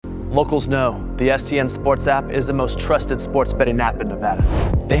Locals know the STN Sports app is the most trusted sports betting app in Nevada.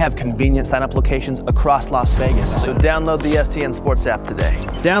 They have convenient sign-up locations across Las Vegas, so download the STN Sports app today.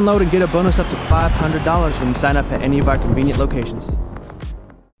 Download and get a bonus up to $500 when you sign up at any of our convenient locations.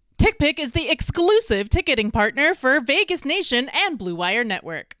 TickPick is the exclusive ticketing partner for Vegas Nation and Blue Wire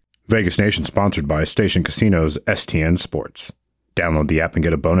Network. Vegas Nation sponsored by Station Casinos STN Sports. Download the app and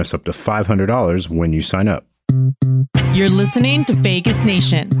get a bonus up to $500 when you sign up. You're listening to Vegas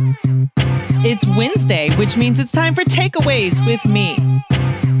Nation. It's Wednesday, which means it's time for Takeaways with me,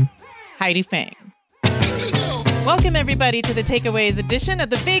 Heidi Fang. Welcome, everybody, to the Takeaways edition of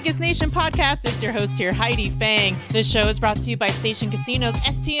the Vegas Nation podcast. It's your host here, Heidi Fang. This show is brought to you by Station Casinos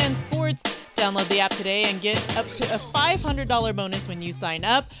STN Sports. Download the app today and get up to a $500 bonus when you sign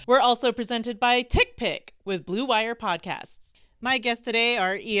up. We're also presented by TickPick with Blue Wire Podcasts. My guests today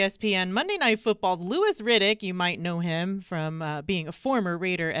are ESPN Monday Night Football's Louis Riddick. You might know him from being a former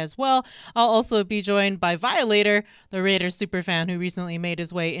Raider as well. I'll also be joined by Violator, the Raiders superfan who recently made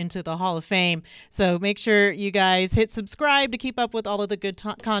his way into the Hall of Fame. So make sure you guys hit subscribe to keep up with all of the good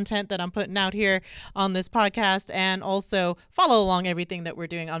content that I'm putting out here on this podcast, and also follow along everything that we're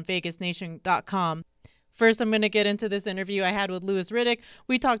doing on vegasnation.com. First, I'm going to get into this interview I had with Louis Riddick.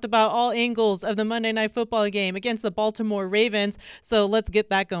 We talked about all angles of the Monday Night Football game against the Baltimore Ravens, so let's get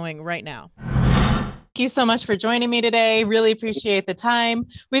that going right now. Thank you so much for joining me today. Really appreciate the time.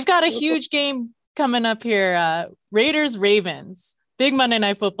 We've got a huge game coming up here, Raiders-Ravens, big Monday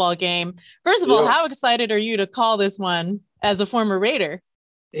Night Football game. First of all, how excited are you to call this one as a former Raider?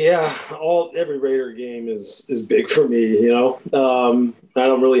 Yeah, every Raider game is big for me, you know. I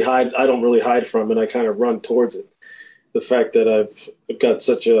don't really hide from it. I kind of run towards it. The fact that I've got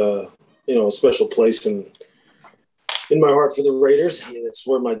such a special place in my heart for the Raiders. I mean, it's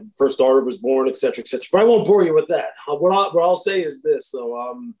where my first daughter was born, et cetera, et cetera. But I won't bore you with that. What I'll say is this,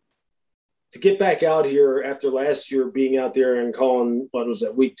 though. To get back out here after last year being out there and calling,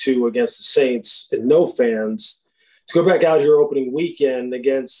 week 2 against the Saints and no fans, to go back out here opening weekend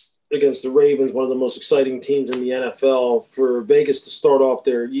against the Ravens, one of the most exciting teams in the NFL, for Vegas to start off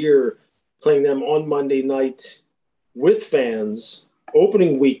their year playing them on Monday night with fans,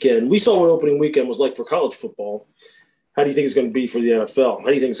 opening weekend. We saw what opening weekend was like for college football. How do you think it's going to be for the NFL? How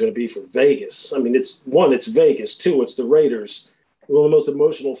do you think it's going to be for Vegas? I mean, it's Vegas. 2, it's the Raiders, one of the most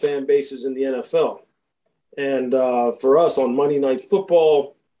emotional fan bases in the NFL. And for us on Monday Night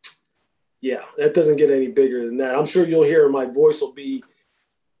Football, yeah, that doesn't get any bigger than that. I'm sure you'll hear my voice will be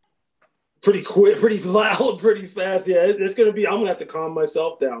pretty quick, pretty loud, pretty fast. Yeah, it's going to be – I'm going to have to calm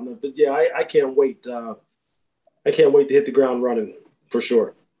myself down. But, yeah, I can't wait. I can't wait to hit the ground running for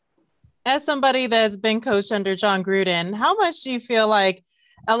sure. As somebody that's been coached under John Gruden, how much do you feel like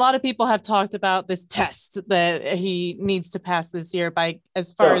a lot of people have talked about this test that he needs to pass this year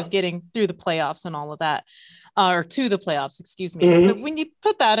as far as getting through the playoffs and all of that? Or to the playoffs, excuse me. Mm-hmm. So when you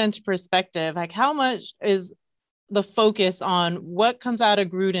put that into perspective, like how much is the focus on what comes out of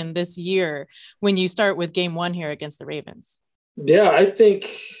Gruden this year when you start with game 1 here against the Ravens? Yeah, I think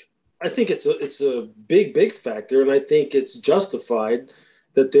it's a big factor. And I think it's justified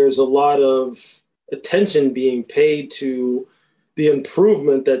that there's a lot of attention being paid to the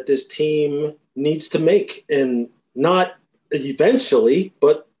improvement that this team needs to make, and not eventually,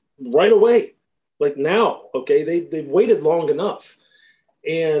 but right away. Like now, okay, they've waited long enough.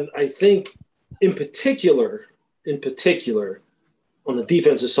 And I think in particular, on the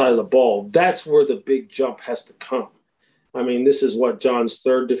defensive side of the ball, that's where the big jump has to come. I mean, this is John's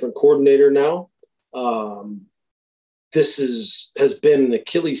 3rd different coordinator now. This has been an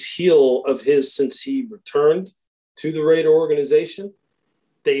Achilles heel of his since he returned to the Raider organization.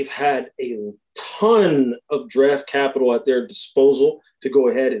 They've had a ton of draft capital at their disposal to go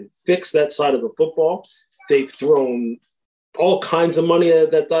ahead and fix that side of the football. They've thrown all kinds of money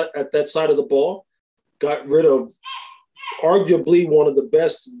at that side of the ball, got rid of arguably one of the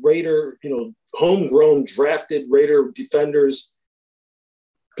best Raider, homegrown drafted Raider defenders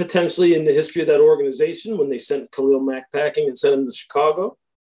potentially in the history of that organization when they sent Khalil Mack packing and sent him to Chicago.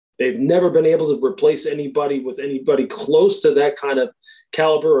 They've never been able to replace anybody with anybody close to that kind of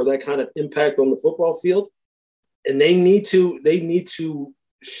caliber or that kind of impact on the football field. And they need to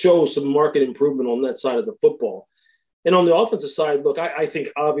show some market improvement on that side of the football. And on the offensive side, look, I think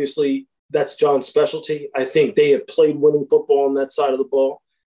obviously that's John's specialty. I think they have played winning football on that side of the ball.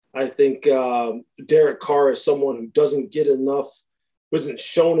 I think Derek Carr is someone who wasn't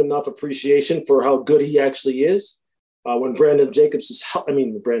shown enough appreciation for how good he actually is. When Josh Jacobs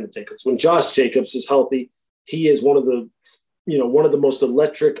is healthy, he is one of the most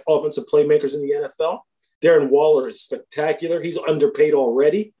electric offensive playmakers in the NFL. Darren Waller is spectacular. He's underpaid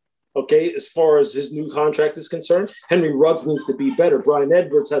already. okay, as far as his new contract is concerned. Henry Ruggs needs to be better. Brian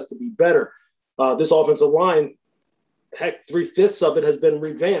Edwards has to be better. This offensive line, heck, 3/5 of it has been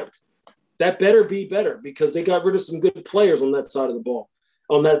revamped. That better be better because they got rid of some good players on that side of the ball,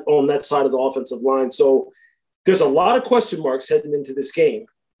 on that side of the offensive line. So there's a lot of question marks heading into this game.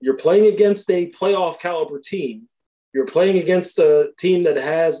 You're playing against a playoff caliber team. You're playing against a team that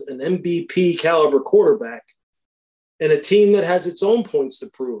has an MVP caliber quarterback and a team that has its own points to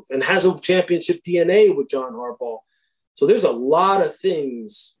prove and has a championship DNA with John Harbaugh. So there's a lot of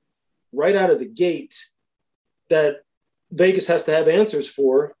things right out of the gate that Vegas has to have answers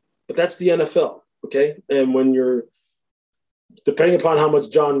for, but that's the NFL, okay? And when you're, depending upon how much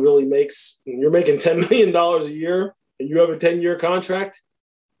John really makes, you're making $10 million a year and you have a 10-year contract,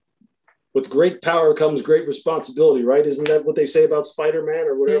 with great power comes great responsibility, right? Isn't that what they say about Spider-Man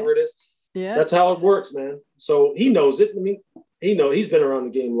or whatever it is? Yeah. That's how it works, man. So he knows it. I mean, he's been around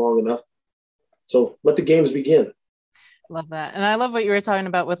the game long enough. So let the games begin. Love that. And I love what you were talking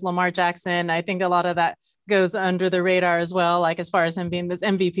about with Lamar Jackson. I think a lot of that goes under the radar as well. Like as far as him being this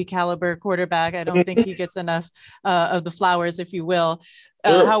MVP caliber quarterback, I don't think he gets enough of the flowers, if you will.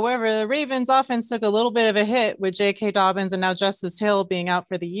 Sure. However, the Ravens offense took a little bit of a hit with J.K. Dobbins and now Justice Hill being out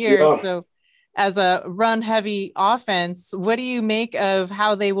for the year. Yeah. So as a run heavy offense, what do you make of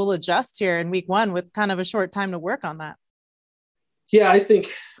how they will adjust here in week one with kind of a short time to work on that? Yeah, I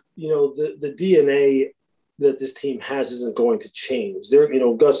think, the DNA that this team has isn't going to change.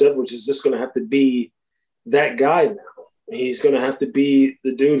 Gus Edwards is just going to have to be that guy now. He's going to have to be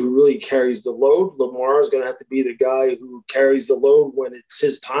the dude who really carries the load. Lamar is going to have to be the guy who carries the load when it's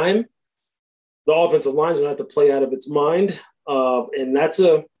his time. The offensive line is going to have to play out of its mind. And that's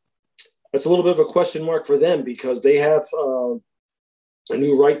a little bit of a question mark for them because they have a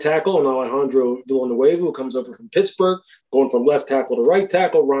new right tackle, and Alejandro Villanueva, who comes over from Pittsburgh, going from left tackle to right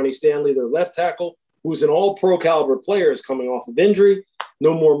tackle. Ronnie Stanley, their left tackle, who's an all-pro caliber player, is coming off of injury.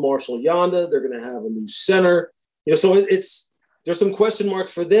 No more Marshall Yanda. They're going to have a new center. So there's some question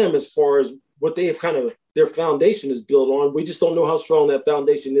marks for them as far as what they have their foundation is built on. We just don't know how strong that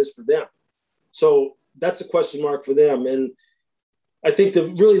foundation is for them. So that's a question mark for them. And I think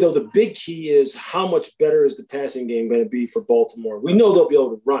the big key is how much better is the passing game going to be for Baltimore? We know they'll be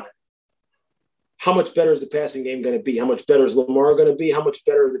able to run it. How much better is the passing game going to be? How much better is Lamar going to be? How much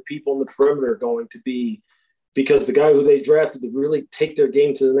better are the people on the perimeter going to be? Because the guy who they drafted to really take their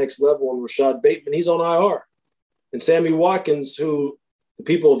game to the next level, and Rashad Bateman, he's on IR. And Sammy Watkins, who the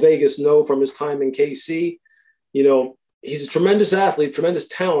people of Vegas know from his time in KC, he's a tremendous athlete, tremendous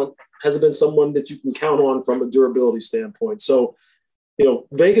talent, hasn't been someone that you can count on from a durability standpoint. So,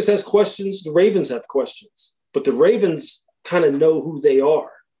 Vegas has questions, the Ravens have questions, but the Ravens kind of know who they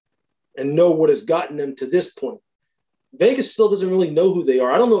are and know what has gotten them to this point. Vegas still doesn't really know who they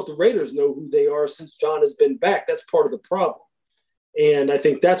are. I don't know if the Raiders know who they are since John has been back. That's part of the problem. And I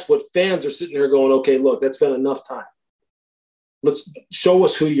think that's what fans are sitting here going, okay, look, that's been enough time. Let's show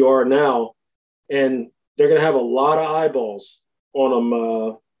us who you are now. And they're going to have a lot of eyeballs on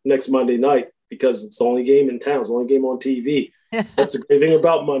them next Monday night because it's the only game in town. It's the only game on TV. That's the great thing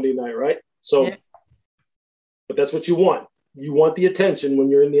about Monday night, right? So, But that's what you want. You want the attention when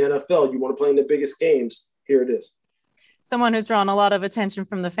you're in the NFL. You want to play in the biggest games. Here it is. Someone who's drawn a lot of attention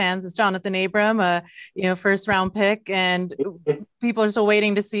from the fans is Jonathan Abram, first round pick. And people are still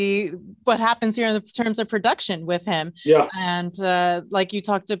waiting to see what happens here in terms of production with him. Yeah. And like you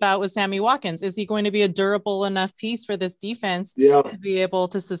talked about with Sammy Watkins, is he going to be a durable enough piece for this defense to be able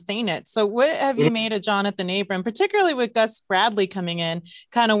to sustain it? So what have you made of Jonathan Abram, particularly with Gus Bradley coming in,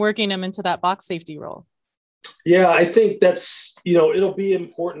 kind of working him into that box safety role? Yeah, I think that's, it'll be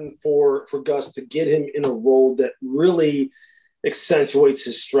important for Gus to get him in a role that really accentuates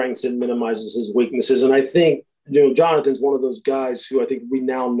his strengths and minimizes his weaknesses. And I think, Jonathan's one of those guys who I think we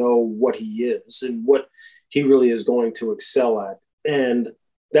now know what he is and what he really is going to excel at. And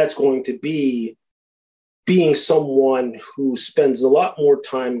that's going to be being someone who spends a lot more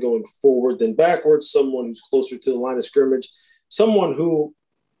time going forward than backwards, someone who's closer to the line of scrimmage, someone who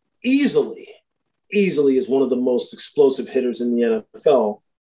easily is one of the most explosive hitters in the NFL,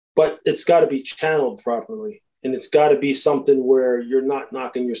 but it's got to be channeled properly. And it's got to be something where you're not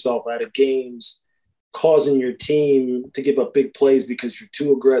knocking yourself out of games, causing your team to give up big plays because you're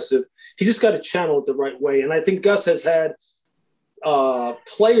too aggressive. He's just got to channel it the right way. And I think Gus has had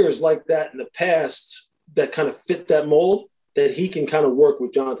players like that in the past that kind of fit that mold, that he can kind of work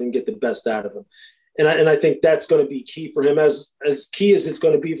with Jonathan and get the best out of him. And I think that's going to be key for him, as key as it's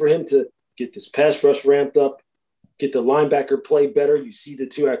going to be for him to get this pass rush ramped up, get the linebacker play better. You see the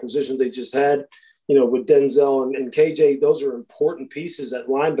two acquisitions they just had. with Denzel and KJ, those are important pieces at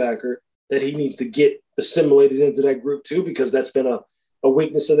linebacker that he needs to get assimilated into that group too, because that's been a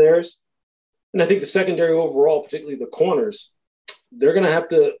weakness of theirs. And I think the secondary overall, particularly the corners, they're going to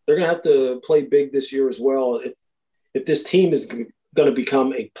have to play big this year as well. If this team is going to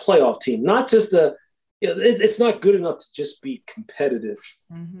become a playoff team, not just it's not good enough to just be competitive.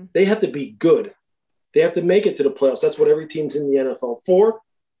 Mm-hmm. They have to be good. They have to make it to the playoffs. That's what every team's in the NFL for.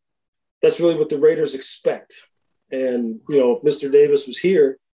 That's really what the Raiders expect. And, if Mr. Davis was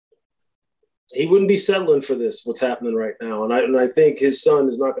here, he wouldn't be settling for this, what's happening right now. And I think his son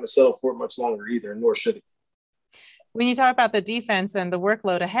is not going to settle for it much longer either, nor should he. When you talk about the defense and the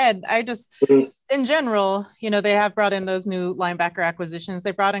workload ahead, I just, in general, they have brought in those new linebacker acquisitions.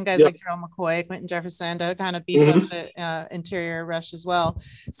 They brought in guys like Gerald McCoy, Quentin Jefferson to kind of beef up the interior rush as well.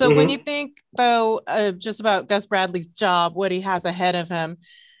 So when you think, though, just about Gus Bradley's job, what he has ahead of him,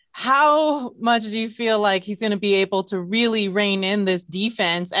 how much do you feel like he's going to be able to really rein in this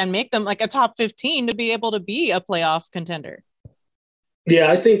defense and make them like a top 15 to be able to be a playoff contender?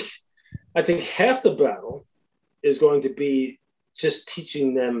 Yeah, I think half the battle is going to be just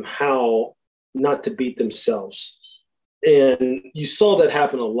teaching them how not to beat themselves. And you saw that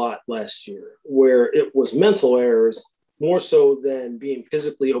happen a lot last year, where it was mental errors more so than being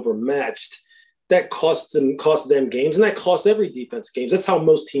physically overmatched. That cost them games, and that costs every defense games. That's how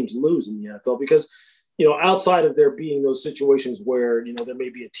most teams lose in the NFL because, outside of there being those situations where, there may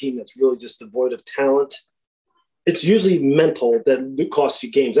be a team that's really just devoid of talent, it's usually mental that costs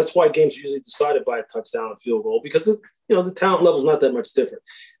you games. That's why games are usually decided by a touchdown, a field goal, because the talent level is not that much different.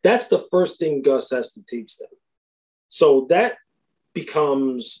 That's the first thing Gus has to teach them. So that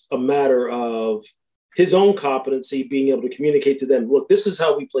becomes a matter of his own competency, being able to communicate to them, look, this is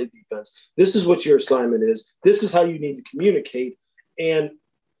how we play defense. This is what your assignment is. This is how you need to communicate. And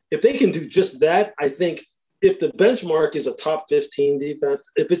if they can do just that, I think if the benchmark is a top 15 defense,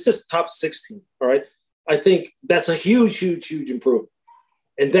 if it's just top 16, all right, I think that's a huge, huge, huge improvement.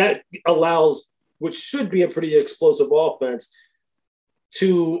 And that allows, which should be a pretty explosive offense,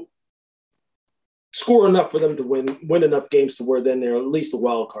 to score enough for them to win enough games to where then they're at least a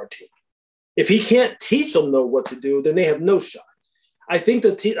wild card team. If he can't teach them though what to do, then they have no shot. I think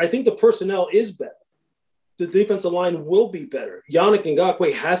the personnel is better. The defensive line will be better. Yannick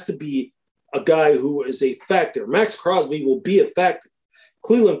Ngakoue has to be a guy who is a factor. Max Crosby will be a factor.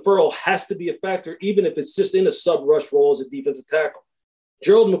 Cleveland Ferrell has to be a factor, even if it's just in a sub-rush role as a defensive tackle.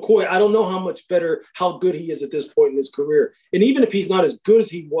 Gerald McCoy, I don't know how good he is at this point in his career. And even if he's not as good as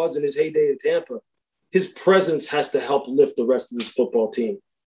he was in his heyday in Tampa, his presence has to help lift the rest of this football team.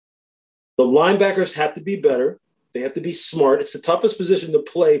 The linebackers have to be better. They have to be smart. It's the toughest position to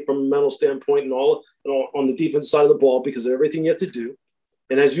play from a mental standpoint and all on the defensive side of the ball because of everything you have to do.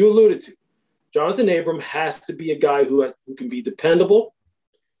 And as you alluded to, Jonathan Abram has to be a guy who can be dependable.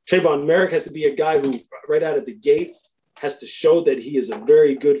 Trayvon Merrick has to be a guy who, right out of the gate, has to show that he is a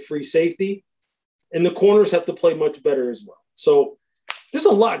very good free safety. And the corners have to play much better as well. So there's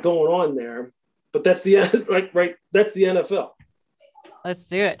a lot going on there, but that's the NFL. Let's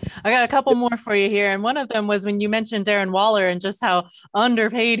do it. I got a couple more for you here. And one of them was when you mentioned Darren Waller and just how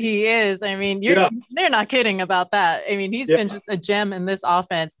underpaid he is. I mean, they're not kidding about that. I mean, he's been just a gem in this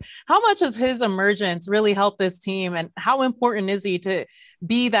offense. How much has his emergence really helped this team? And how important is he to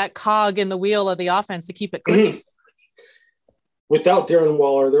be that cog in the wheel of the offense to keep it clicking? Without Darren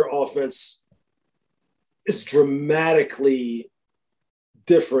Waller, their offense is dramatically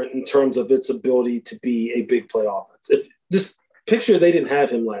different in terms of its ability to be a big play offense. If this picture, they didn't have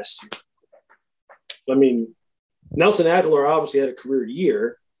him last year. I mean, Nelson Aguilar obviously had a career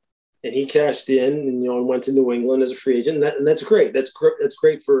year, and he cashed in and went to New England as a free agent, and that's great. That's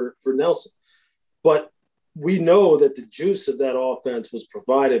great for Nelson. But we know that the juice of that offense was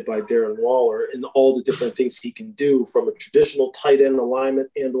provided by Darren Waller and all the different things he can do from a traditional tight end alignment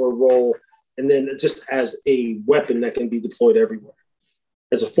and or role, and then just as a weapon that can be deployed everywhere.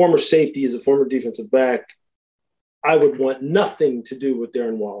 As a former safety, as a former defensive back, I would want nothing to do with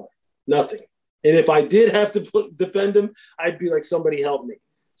Darren Waller, nothing. And if I did have to defend him, I'd be like, somebody help me.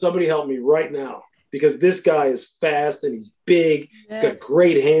 Somebody help me right now, because this guy is fast and he's big. Yeah. He's got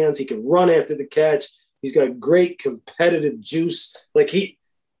great hands. He can run after the catch. He's got great competitive juice. Like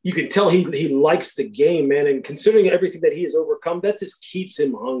you can tell he likes the game, man. And considering everything that he has overcome, that just keeps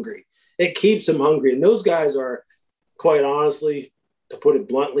him hungry. It keeps him hungry. And those guys are, quite honestly, to put it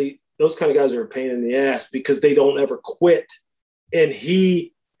bluntly, those kind of guys are a pain in the ass because they don't ever quit. And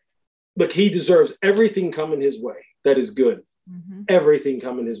he deserves everything coming his way that is good. Everything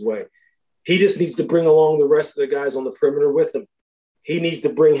coming his way. He just needs to bring along the rest of the guys on the perimeter with him. He needs to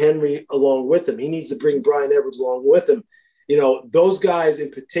bring Henry along with him. He needs to bring Bryan Edwards along with him. You know, those guys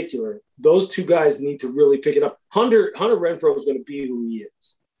in particular, those two guys need to really pick it up. Hunter Renfrow is going to be who he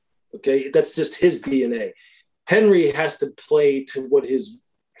is. Okay, that's just his DNA. Henry has to play to what his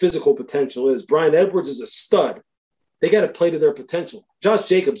physical potential is. Bryan Edwards is a stud. They got to play to their potential. Josh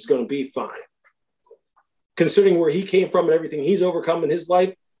Jacobs is going to be fine. Considering where he came from and everything he's overcome in his life,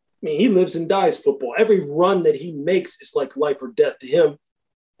 I mean, he lives and dies football. Every run that he makes is like life or death to him.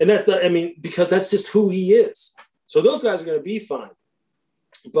 And because that's just who he is. So those guys are going to be fine.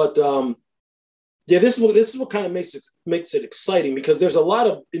 But this is what kind of makes it exciting, because there's a lot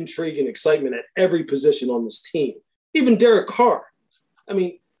of intrigue and excitement at every position on this team. Even Derek Carr. I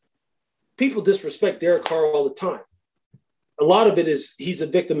mean, people disrespect Derek Carr all the time. A lot of it is he's a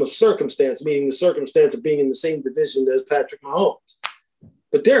victim of circumstance, meaning the circumstance of being in the same division as Patrick Mahomes.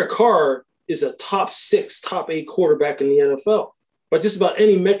 But Derek Carr is a top 6, top 8 quarterback in the NFL. By just about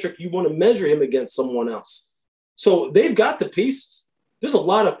any metric you want to measure him against someone else. So they've got the pieces. There's a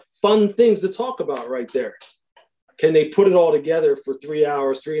lot of fun things to talk about right there. Can they put it all together for 3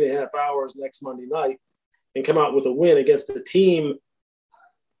 hours, 3.5 hours next Monday night and come out with a win against a team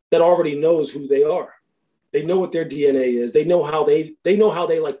that already knows who they are? They know what their DNA is. They know how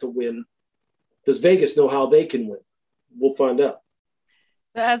they like to win. Does Vegas know how they can win? We'll find out.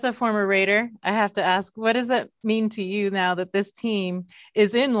 So as a former Raider, I have to ask, what does it mean to you now that this team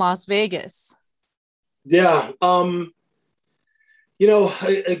is in Las Vegas? Yeah.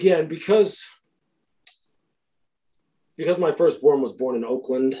 Again, because my firstborn was born in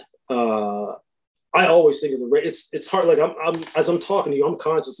Oakland, I always think of the Raiders. It's hard. Like as I'm talking to you, I'm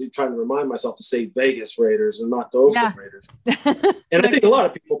consciously trying to remind myself to say Vegas Raiders and not the Oakland Raiders. And I think a lot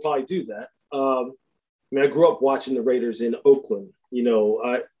of people probably do that. I grew up watching the Raiders in Oakland. You know,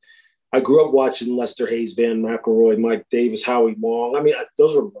 I grew up watching Lester Hayes, Van McElroy, Mike Davis, Howie Long. I mean,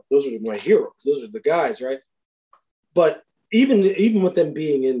 those are my heroes. Those are the guys, right? But even with them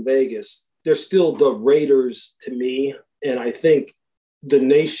being in Vegas, they're still the Raiders to me. And I think the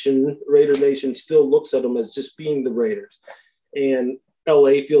Raider Nation still looks at them as just being the Raiders. And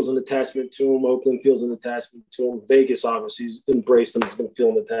LA feels an attachment to them. Oakland feels an attachment to them. Vegas obviously has embraced them. Has been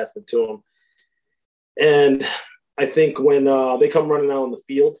feeling an attachment to them. And I think when they come running out on the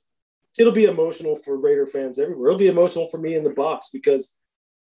field, it'll be emotional for Raider fans everywhere. It'll be emotional for me in the box, because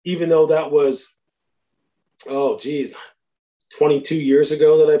even though that was, 22 years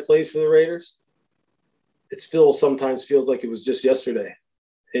ago that I played for the Raiders, it still sometimes feels like it was just yesterday.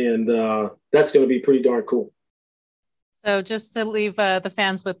 And that's going to be pretty darn cool. So just to leave the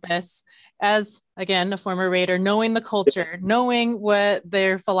fans with this, as, again, a former Raider, knowing the culture, knowing what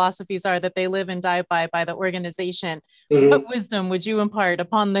their philosophies are that they live and die by the organization, what wisdom would you impart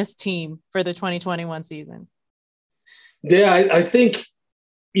upon this team for the 2021 season? Yeah, I think,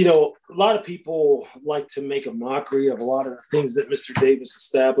 a lot of people like to make a mockery of a lot of the things that Mr. Davis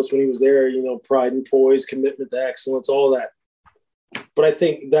established when he was there, pride and poise, commitment to excellence, all that. But I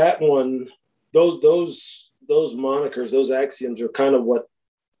think that one, those monikers, those axioms are kind of what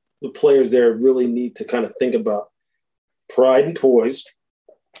the players there really need to kind of think about. Pride and poise,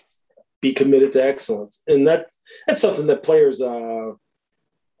 be committed to excellence. And that's something that players are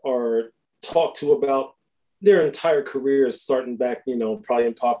talked to about their entire careers, starting back, probably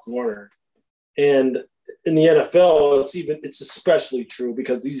in Pop Warner. And in the NFL, it's especially true,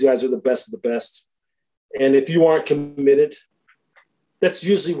 because these guys are the best of the best. And if you aren't committed, that's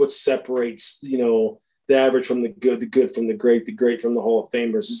usually what separates, the average from the good from the great from the Hall of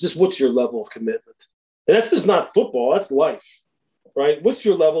Famers. It's just, what's your level of commitment? And that's just not football. That's life, right? What's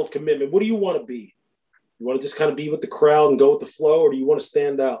your level of commitment? What do you want to be? You want to just kind of be with the crowd and go with the flow, or do you want to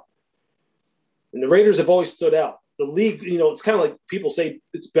stand out? And the Raiders have always stood out. The league, it's kind of like people say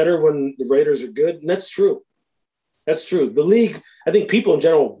it's better when the Raiders are good. And that's true. That's true. The league, I think people in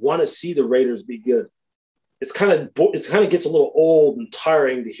general want to see the Raiders be good. It kind of gets a little old and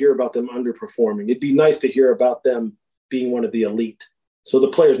tiring to hear about them underperforming. It'd be nice to hear about them being one of the elite. So the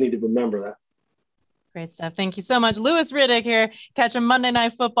players need to remember that. Great stuff. Thank you so much. Louis Riddick here, catching Monday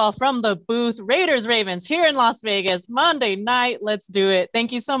Night Football from the booth. Raiders Ravens here in Las Vegas, Monday night. Let's do it.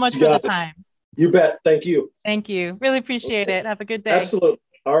 Thank you so much for the time. You bet. Thank you. Thank you. Really appreciate it. Have a good day. Absolutely.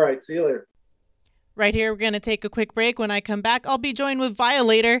 All right. See you later. Right here, we're going to take a quick break. When I come back, I'll be joined with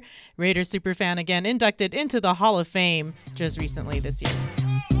Violator, Raiders superfan again, inducted into the Hall of Fame just recently this year.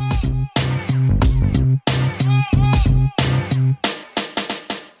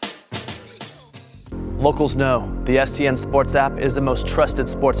 Locals know the STN Sports app is the most trusted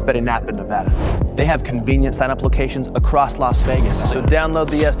sports betting app in Nevada. They have convenient sign-up locations across Las Vegas, so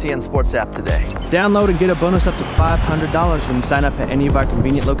download the STN Sports app today. Download and get a bonus up to $500 when you sign up at any of our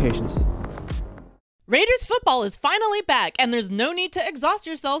convenient locations. Raiders football is finally back, and there's no need to exhaust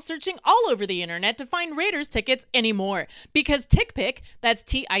yourself searching all over the internet to find Raiders tickets anymore. Because TickPick, that's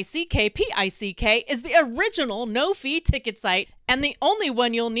TickPick, is the original no-fee ticket site, and the only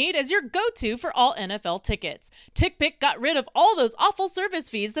one you'll need as your go-to for all NFL tickets. TickPick got rid of all those awful service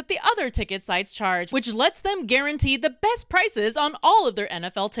fees that the other ticket sites charge, which lets them guarantee the best prices on all of their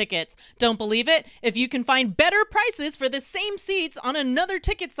NFL tickets. Don't believe it? If you can find better prices for the same seats on another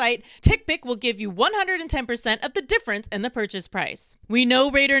ticket site, TickPick will give you 110% of the difference in the purchase price. We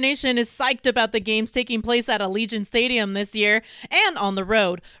know Raider Nation is psyched about the games taking place at Allegiant Stadium this year and on the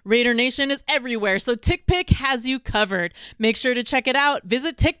road. Raider Nation is everywhere, so TickPick has you covered. Make sure to check it out.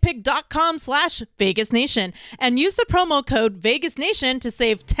 Visit tickpick.com/VegasNation and use the promo code VegasNation to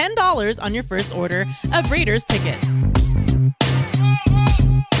save $10 on your first order of Raiders tickets.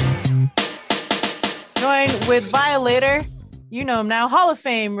 Joined with Violator. You know him now, Hall of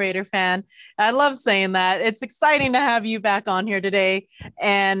Fame Raider fan. I love saying that. It's exciting to have you back on here today.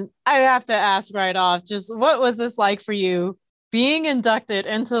 And I have to ask right off, just what was this like for you being inducted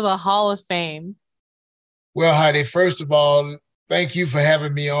into the Hall of Fame? Well, Heidi, first of all, thank you for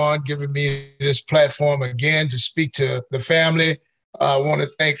having me on, giving me this platform again to speak to the family. I want to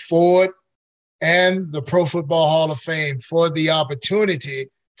thank Ford and the Pro Football Hall of Fame for the opportunity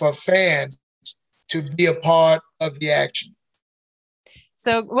for fans to be a part of the action.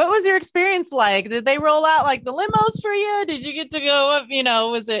 So what was your experience like? Did they roll out like the limos for you? Did you get to go up,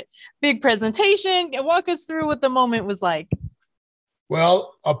 was it big presentation? Walk us through what the moment was like.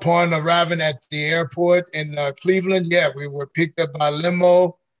 Well, upon arriving at the airport in Cleveland, we were picked up by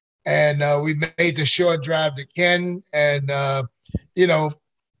limo, and we made the short drive to Canton, and,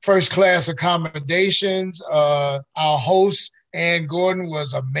 first class accommodations. Our host, Ann Gordon,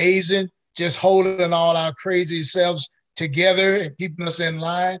 was amazing, just holding all our crazy selves together and keeping us in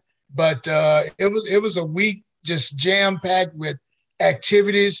line. But it was a week just jam-packed with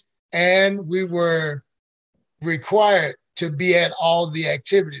activities, and we were required to be at all the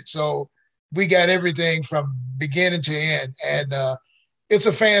activities. So we got everything from beginning to end. And it's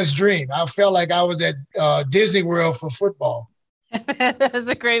a fan's dream. I felt like I was at Disney World for football. That's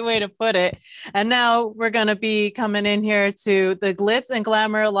a great way to put it. And now we're going to be coming in here to the glitz and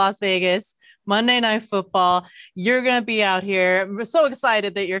glamour of Las Vegas, Monday Night Football. You're going to be out here. We're so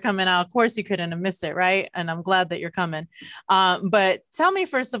excited that you're coming out. Of course, you couldn't have missed it, right? And I'm glad that you're coming. But tell me,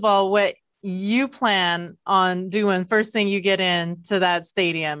 first of all, what you plan on doing first thing you get into that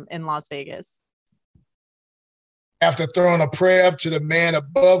stadium in Las Vegas. After throwing a prayer up to the man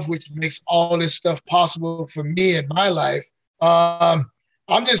above, which makes all this stuff possible for me in my life, I'm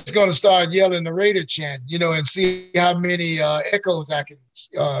just going to start yelling the Raider chant, and see how many echoes I can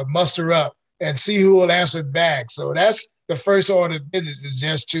muster up and see who will answer back. So that's the first order of business, is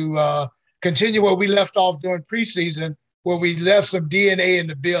just to continue where we left off during preseason, where we left some DNA in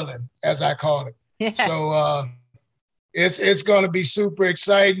the building, as I call it. Yes. So it's going to be super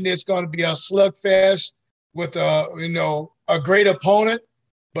exciting. It's going to be a slugfest with a great opponent,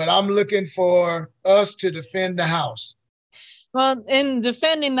 but I'm looking for us to defend the house. Well, in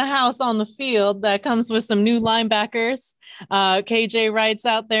defending the house on the field, that comes with some new linebackers. KJ Wright's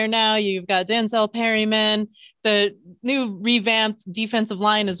out there now. You've got Denzel Perryman, the new revamped defensive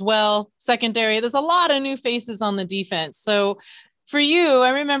line as well. Secondary, there's a lot of new faces on the defense. So for you, I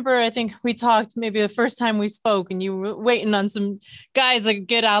remember, I think we talked maybe the first time we spoke, and you were waiting on some guys that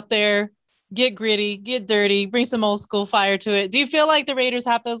get out there, get gritty, get dirty, bring some old school fire to it. Do you feel like the Raiders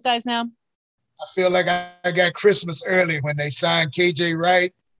have those guys now? I feel like I got Christmas early when they signed KJ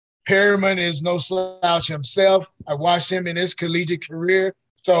Wright. Perryman is no slouch himself. I watched him in his collegiate career.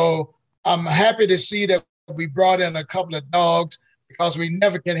 So I'm happy to see that we brought in a couple of dogs, because we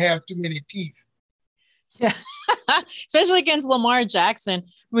never can have too many teeth. Yeah, especially against Lamar Jackson.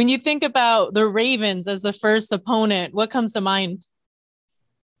 When you think about the Ravens as the first opponent, what comes to mind?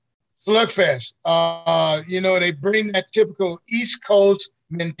 Slugfest. They bring that typical East Coast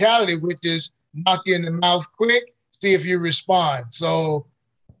mentality, which is knock you in the mouth quick, see if you respond. So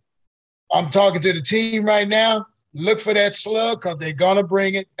I'm talking to the team right now. Look for that slug, because they're going to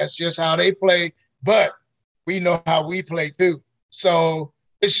bring it. That's just how they play. But we know how we play too. So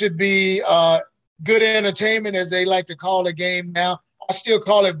it should be good entertainment, as they like to call the game now. I still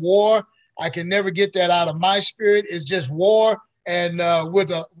call it war. I can never get that out of my spirit. It's just war, and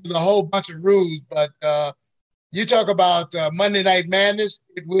with a whole bunch of rules. But you talk about Monday Night Madness,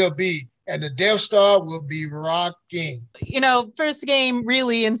 it will be. and the Death Star will be rocking. First game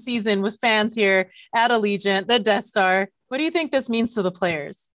really in season with fans here at Allegiant, the Death Star. What do you think this means to the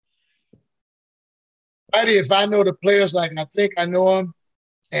players? If I know the players like I think I know them,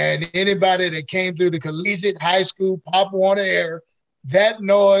 and anybody that came through the collegiate, high school, Pop Warner era, that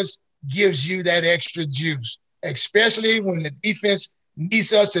noise gives you that extra juice, especially when the defense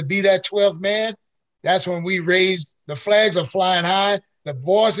needs us to be that 12th man. That's when we raise, the flags are flying high, the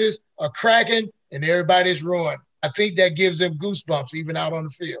voices are cracking, and everybody's roaring. I think that gives them goosebumps even out on the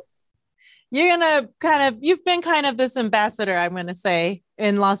field. You've been kind of this ambassador, I'm going to say,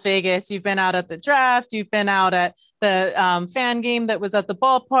 in Las Vegas. You've been out at the draft. You've been out at the fan game that was at the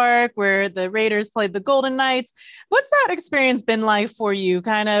ballpark where the Raiders played the Golden Knights. What's that experience been like for you,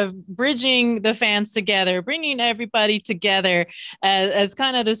 kind of bridging the fans together, bringing everybody together as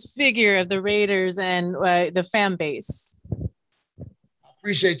kind of this figure of the Raiders and the fan base? I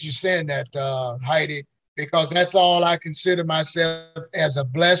appreciate you saying that, Heidi, because that's all I consider myself, as a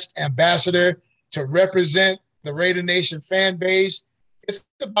blessed ambassador to represent the Raider Nation fan base. It's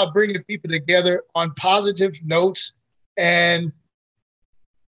about bringing people together on positive notes and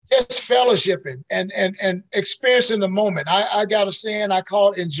just fellowshipping and experiencing the moment. I got a saying I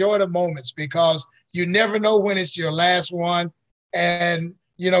call it enjoy the moments, because you never know when it's your last one. And,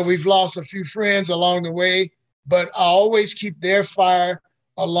 we've lost a few friends along the way, but I always keep their fire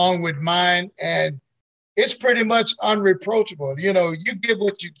along with mine. And it's pretty much unreproachable. You get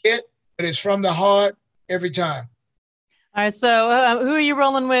what you get, but it's from the heart every time. All right. So who are you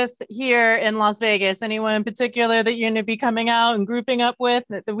rolling with here in Las Vegas? Anyone in particular that you're going to be coming out and grouping up with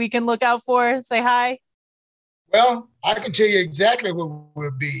that we can look out for? Say hi. Well, I can tell you exactly where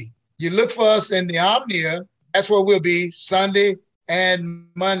we'll be. You look for us in the Omnia. That's where we'll be Sunday and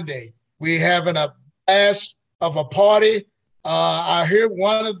Monday. We're having a blast of a party. I hear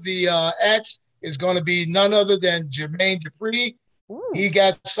one of the acts is going to be none other than Jermaine Dupri. Ooh. He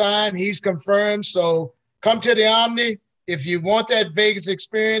got signed. He's confirmed. So come to the Omni. If you want that Vegas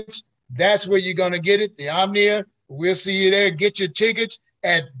experience, that's where you're going to get it, the Omnia. We'll see you there. Get your tickets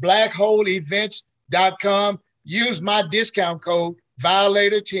at blackholeevents.com. Use my discount code,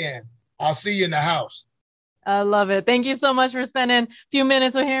 Violator10. I'll see you in the house. I love it. Thank you so much for spending a few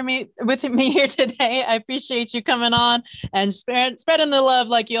minutes with me here today. I appreciate you coming on and spreading the love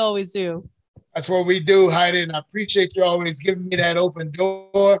like you always do. That's what we do, Heidi, and I appreciate you always giving me that open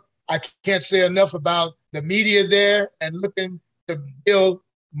door. I can't say enough about the media there and looking to build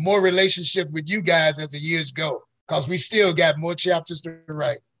more relationship with you guys as the years go, because we still got more chapters to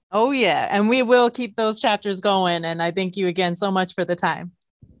write. Oh, yeah, and we will keep those chapters going, and I thank you again so much for the time.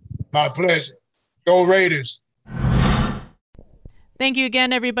 My pleasure. Go Raiders. Thank you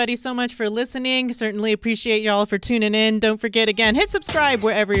again, everybody, so much for listening. Certainly appreciate y'all for tuning in. Don't forget, again, hit subscribe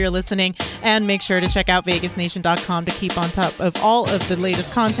wherever you're listening, and make sure to check out VegasNation.com to keep on top of all of the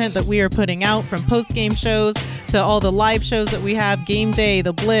latest content that we are putting out, from post-game shows to all the live shows that we have, game day,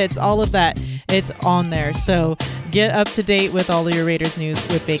 the blitz, all of that. It's on there. So get up to date with all of your Raiders news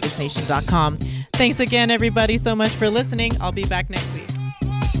with VegasNation.com. Thanks again, everybody, so much for listening. I'll be back next week.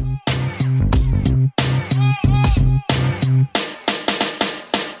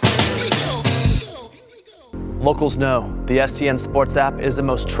 Locals know the STN Sports app is the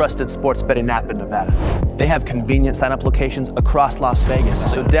most trusted sports betting app in Nevada. They have convenient sign-up locations across Las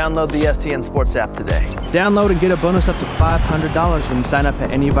Vegas, so download the STN Sports app today. Download and get a bonus up to $500 when you sign up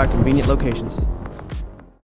at any of our convenient locations.